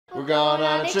going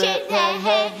on a trip. Hey,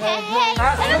 hey, hey,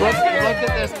 hey. Look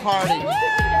at this party.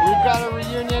 We've got a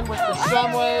reunion with the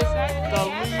Shumways, the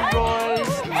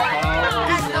Leroys.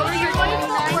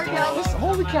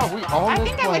 Holy cow, we own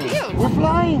this plane. We're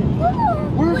flying.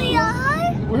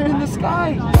 We're in the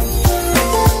sky.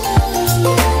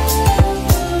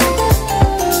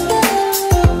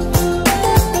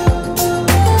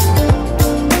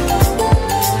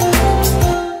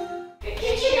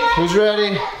 Who's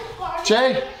ready?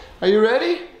 Jay, are you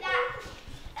ready?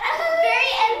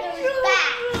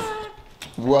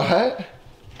 What?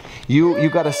 You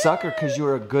got a sucker because you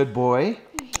were a good boy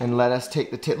and let us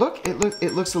take the tip. Look,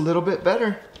 it looks a little bit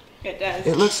better. It does.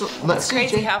 It looks. Let's see,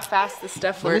 crazy Jay. how fast this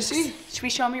stuff works. Let me see. Should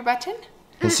we show them your button?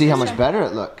 Let's see how much better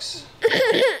it looks.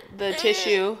 The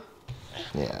tissue.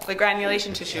 Yeah. The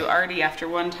granulation tissue already after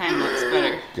one time looks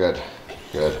better. Good.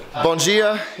 Good. Bon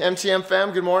dia, MTM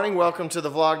fam. Good morning. Welcome to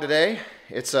the vlog today.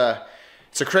 It's a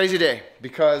crazy day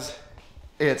because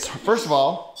it's, first of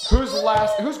all,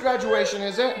 whose graduation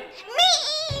is it? Me!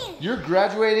 You're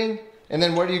graduating, and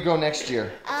then where do you go next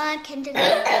year?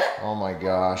 Kindergarten. Oh my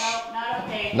gosh. No, not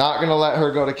okay. Not gonna let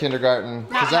her go to kindergarten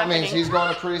because that happening. means he's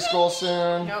going to preschool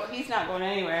soon. No, he's not going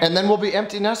anywhere. And then we'll be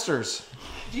empty nesters.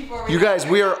 You guys,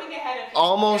 we are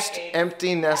almost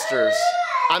empty nesters.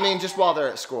 I mean, just while they're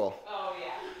at school. Oh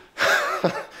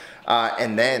yeah.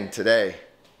 And then today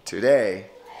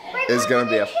is gonna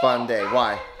be a fun day.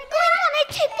 Why? We're going on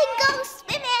a trip and go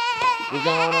swimming. We're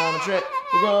going on a trip.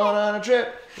 We're going on a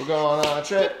trip. We're going on a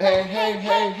trip. Hey, hey,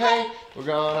 hey, hey. We're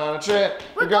going on a trip.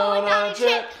 We're going on a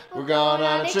trip. We're going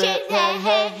on a trip. Hey,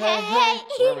 hey, hey, hey.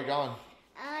 Where are we going?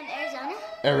 Arizona.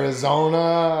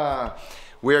 Arizona.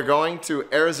 We are going to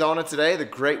Arizona today, the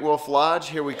Great Wolf Lodge.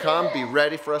 Here we come. Be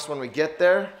ready for us when we get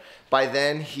there. By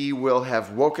then, he will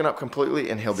have woken up completely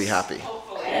and he'll be happy.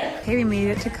 Okay, we made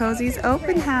it to Cozy's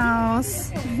open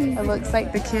house. It looks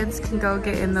like the kids can go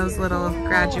get in those little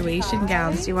graduation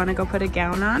gowns. Do you want to go put a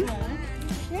gown on?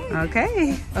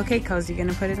 Okay. Okay, Cozy,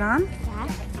 gonna put it on?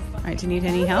 All right, do you need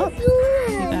any help? You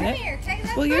got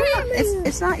it? Well, you're not,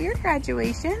 it's not your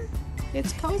graduation.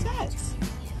 It's Cozette's.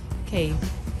 Okay,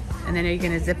 and then are you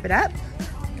gonna zip it up?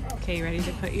 Okay, you ready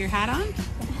to put your hat on?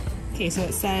 Okay, so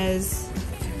it says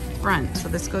front. So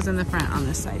this goes in the front on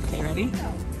this side. Okay, ready?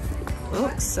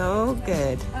 Looks so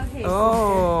good.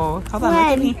 Oh, hold on, look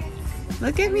at me.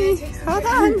 Look at me, hold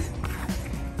on.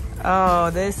 Oh,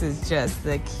 this is just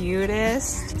the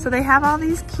cutest. So they have all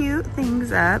these cute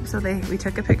things up. So we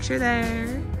took a picture there.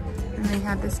 And they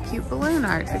had this cute balloon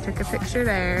art. So we took a picture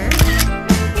there.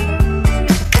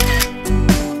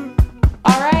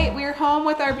 All right, we're home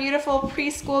with our beautiful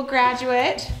preschool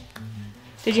graduate.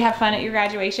 Did you have fun at your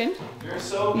graduation? You're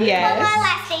so good. But my Yes.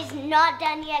 last day's not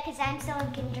done yet because I'm still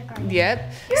in kindergarten.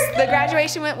 Yep. The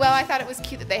graduation went well. I thought it was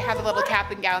cute that they have the little cap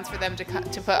and gowns for them to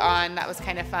put on. That was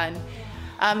kind of fun.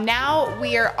 Now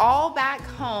we are all back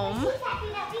home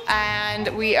and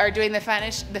we are doing the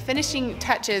finishing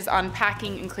touches on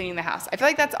packing and cleaning the house. I feel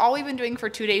like that's all we've been doing for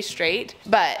 2 days straight,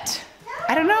 but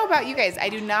I don't know about you guys. I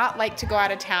do not like to go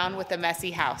out of town with a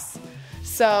messy house.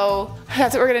 So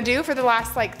that's what we're gonna do for the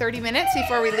last like 30 minutes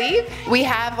before we leave. We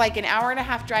have like an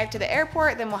hour-and-a-half drive to the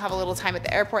airport, then we'll have a little time at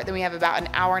the airport, then we have about an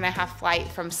hour-and-a-half flight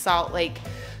from Salt Lake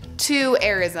to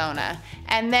Arizona.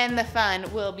 And then the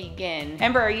fun will begin.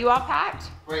 Amber, are you all packed?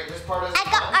 Wait, this part is I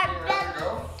got fun? our You're ready to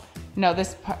go? No,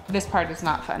 this part is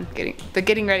not fun. The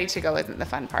getting ready to go isn't the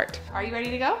fun part. Are you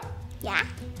ready to go? Yeah.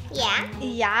 Yeah.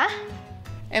 Yeah.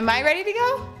 Am I ready to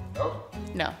go? Nope.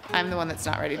 No, I'm the one that's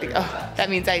not ready to go. That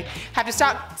means I have to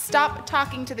stop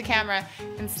talking to the camera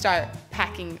and start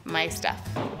packing my stuff.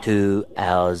 2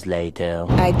 hours later.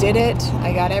 I did it.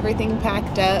 I got everything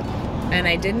packed up and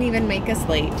I didn't even make us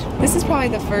late. This is probably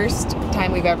the first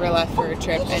time we've ever left for a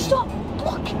trip. And Stop.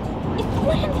 Look. It's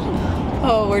landing.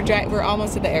 oh, we're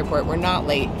almost at the airport. We're not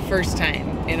late. First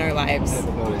time in our lives.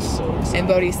 Everybody's so excited. And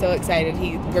Bodhi's so excited.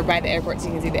 We're by the airport so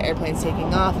you can see the airplane's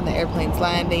taking off and the airplane's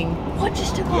landing. What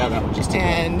just took Yeah, that one just took off.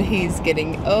 And he's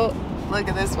getting, oh, look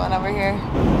at this one over here.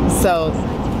 So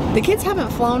the kids haven't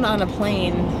flown on a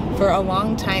plane for a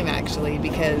long time actually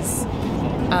because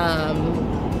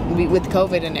with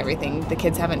COVID and everything, the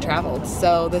kids haven't traveled.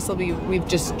 So we've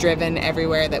just driven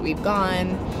everywhere that we've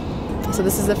gone. So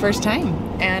this is the first time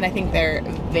and I think they're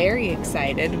very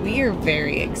excited. We are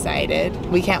very excited.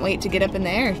 We can't wait to get up in the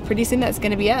air. Pretty soon that's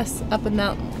gonna be us up in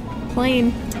that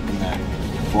plane. Up in that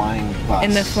flying bus.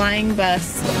 In the flying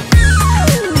bus.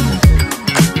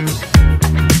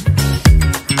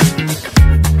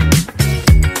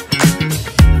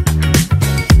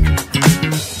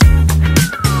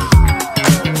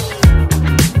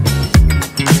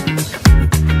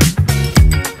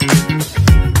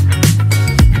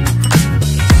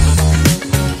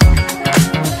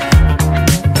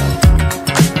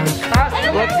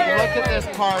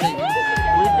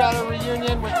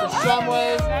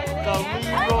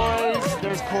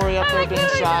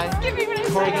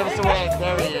 Corey, give us a wave.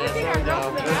 There he is. There we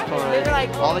go. There's Corey.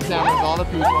 All the cameras, all the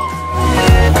people.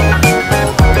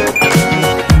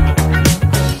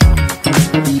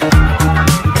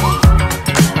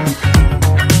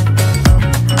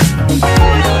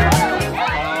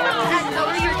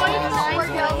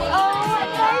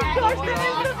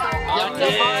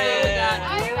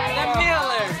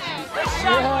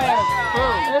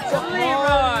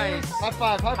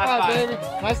 High five, baby.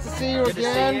 Nice to see you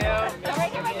again.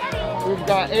 We've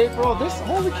got April.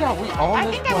 Holy cow, we own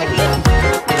this place.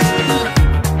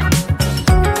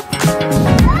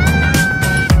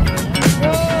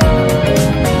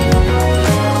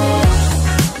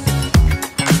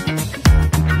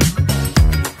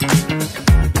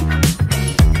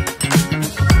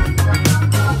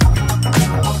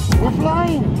 We're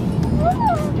flying.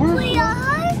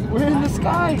 We're in the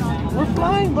sky. We're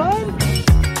flying, bud.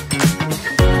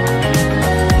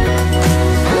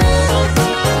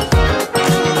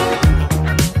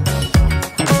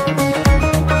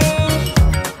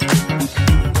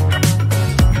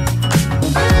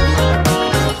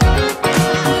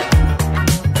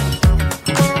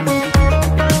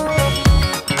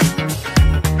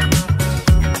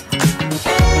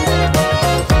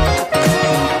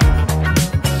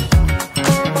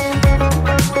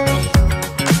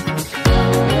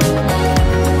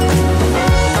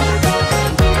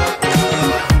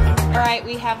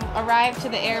 Arrived to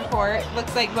the airport.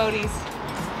 Looks like Bodhi's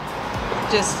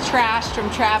just trashed from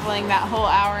traveling that whole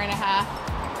hour and a half.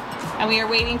 And we are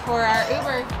waiting for our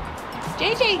Uber.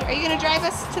 JJ, are you gonna drive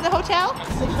us to the hotel?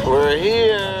 We're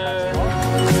here.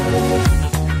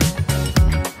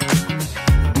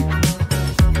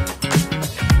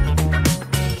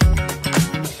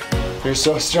 You're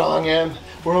so strong, Em.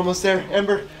 We're almost there.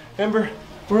 Ember,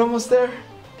 we're almost there.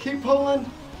 Keep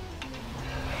pulling.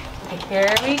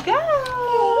 Here we go.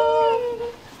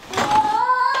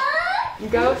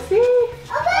 Go see.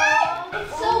 Okay.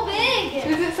 It's so big.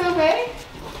 Is it so big? Okay.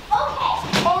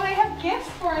 Oh, they have gifts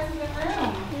for us in the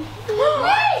room.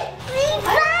 Wait! We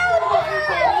found one!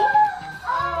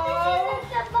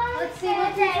 Let's see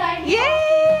what's inside.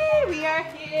 Yay! We are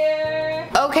here.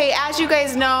 Okay, as you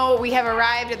guys know, we have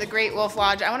arrived at the Great Wolf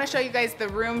Lodge. I want to show you guys the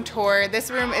room tour. This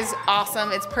room is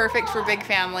awesome. It's perfect for big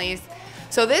families.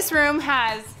 So this room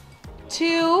has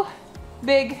 2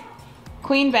 big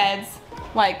queen beds,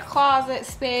 like closet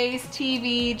space,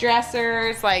 TV,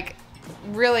 dressers, like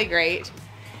really great.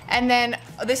 And then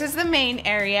this is the main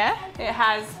area. It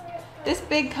has this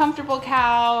big comfortable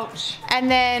couch. And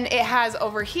then it has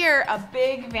over here a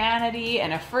big vanity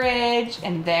and a fridge.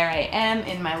 And there I am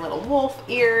in my little wolf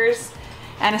ears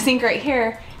and a sink right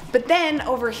here. But then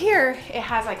over here, it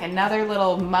has like another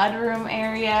little mudroom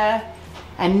area,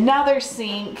 another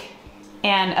sink,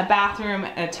 and a bathroom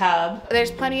and a tub. There's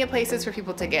plenty of places for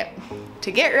people to get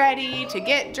ready, to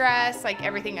get dressed, like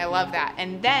everything. I love that.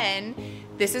 And then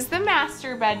this is the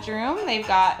master bedroom. They've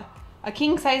got a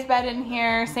king size bed in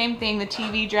here, same thing, the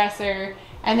TV dresser.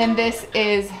 And then this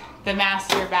is the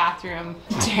master bathroom.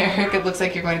 Derek, it looks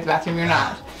like you're going to the bathroom, you're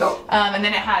not. And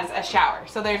then it has a shower.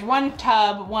 So there's 1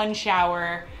 tub, 1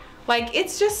 shower. Like,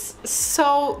 it's just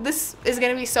so, this is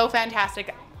gonna be so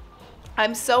fantastic.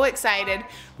 I'm so excited.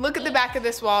 Look at the back of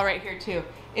this wall right here too.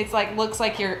 It's like, looks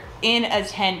like you're in a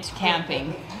tent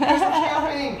camping.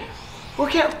 And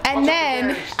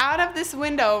then out of this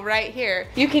window right here,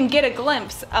 you can get a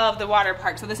glimpse of the water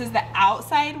park. So this is the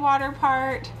outside water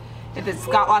part. It's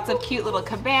got lots of cute little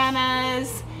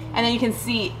cabanas. And then you can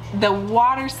see the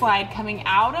water slide coming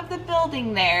out of the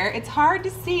building there. It's hard to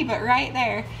see, but right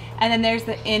there. And then there's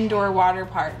the indoor water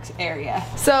park area.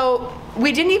 So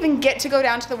we didn't even get to go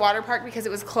down to the water park because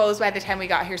it was closed by the time we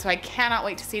got here. So I cannot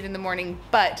wait to see it in the morning.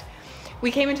 But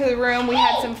we came into the room, we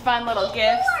had some fun little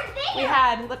gifts. We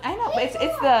had, look, I know, it's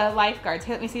the lifeguards.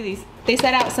 Here, let me see these. They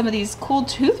set out some of these cool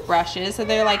toothbrushes. So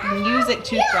they're like music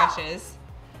toothbrushes.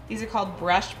 These are called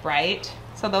Brush Bright.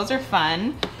 So those are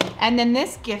fun. And then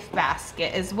this gift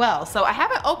basket as well. So I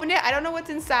haven't opened it. I don't know what's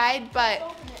inside,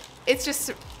 but it's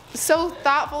just so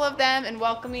thoughtful of them and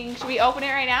welcoming. Should we open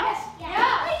it right now?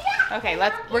 Yeah. Okay,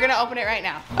 we're gonna open it right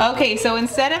now. Okay, so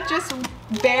instead of just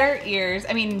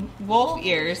wolf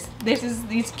ears, this is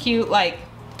these cute like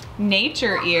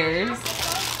nature ears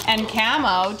and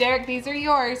camo. Derek, these are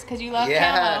yours because you love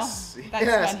camo.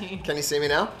 That's funny. Can you see me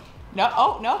now? No,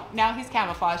 oh no, now he's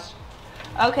camouflaged.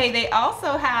 Okay, they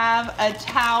also have a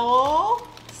towel,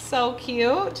 so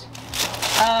cute.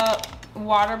 A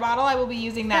water bottle, I will be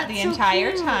using that the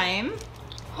entire time.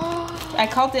 I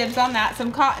call dibs on that.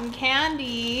 Some cotton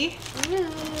candy,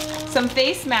 some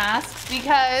face masks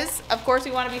because of course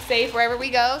we want to be safe wherever we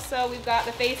go, so we've got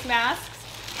the face masks.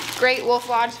 Great Wolf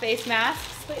Lodge face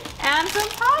masks and some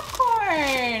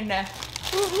popcorn.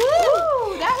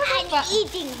 Ooh, that was fun.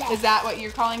 Eating them. Is that what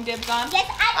you're calling dibs on? Yes,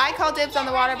 I call dibs on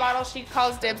the water bottle. She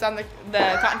calls dibs on the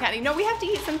cotton candy. No, we have to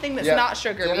eat something that's Yeah. not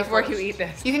sugar Dinner before first. you eat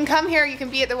this. You can come here, you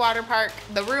can be at the water park.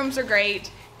 The rooms are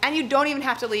great. And you don't even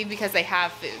have to leave because they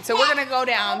have food. So we're gonna go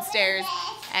downstairs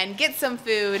and get some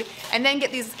food and then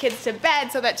get these kids to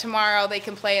bed so that tomorrow they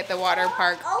can play at the water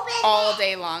park all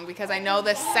day long, because I know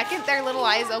the second their little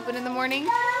eyes open in the morning,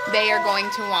 they are going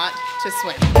to want to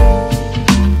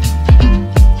swim.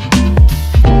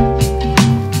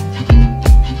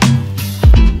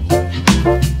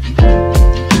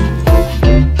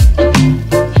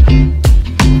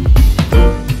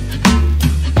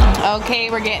 Okay,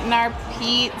 we're getting our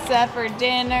pizza for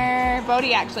dinner.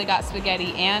 Bodhi actually got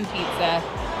spaghetti and pizza.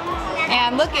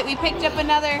 And look we picked up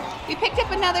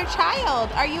another child.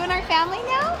 Are you in our family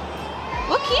now?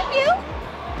 We'll keep you.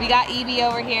 We got Evie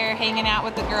over here hanging out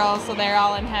with the girls, so they're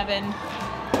all in heaven.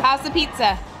 How's the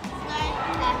pizza?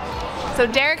 So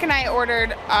Derek and I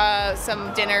ordered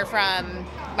some dinner from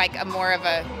like more of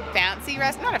a fancy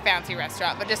restaurant, not a fancy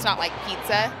restaurant, but just not like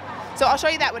pizza. So I'll show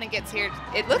you that when it gets here.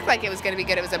 It looked like it was going to be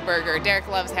good. It was a burger. Derek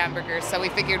loves hamburgers, so we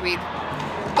figured we'd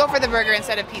go for the burger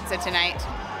instead of pizza tonight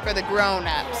for the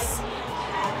grown-ups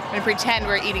and pretend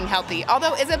we're eating healthy.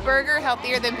 Although, is a burger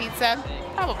healthier than pizza?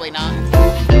 Probably not.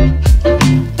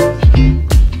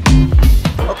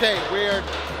 Okay, we're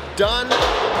done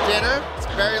with dinner. It's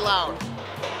very loud.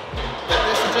 But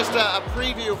this is just a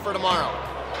preview for tomorrow.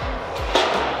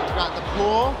 We've got the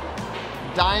pool,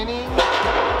 dining,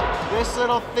 this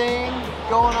little thing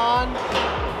going on.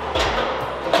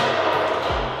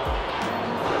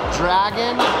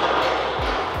 Dragon.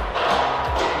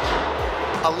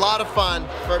 A lot of fun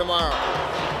for tomorrow.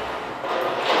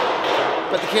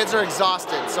 But the kids are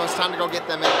exhausted, so it's time to go get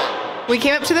them in bed. We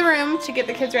came up to the room to get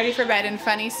the kids ready for bed, and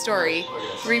funny story.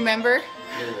 Remember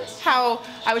how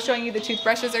I was showing you the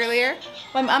toothbrushes earlier?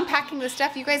 When I'm unpacking the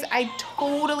stuff, you guys, I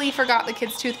totally forgot the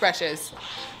kids' toothbrushes.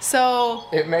 So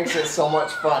It makes it so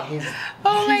much fun.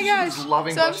 oh my gosh. He's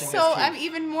loving brushing his teeth. I'm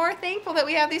even more thankful that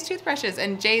we have these toothbrushes,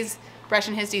 and Jay's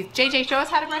brushing his teeth. JJ, show us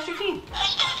how to brush your teeth.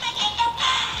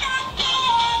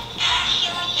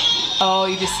 Oh,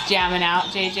 you just jamming out,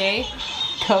 JJ?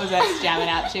 Cozette's jamming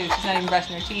out too. She's not even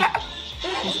brushing her teeth.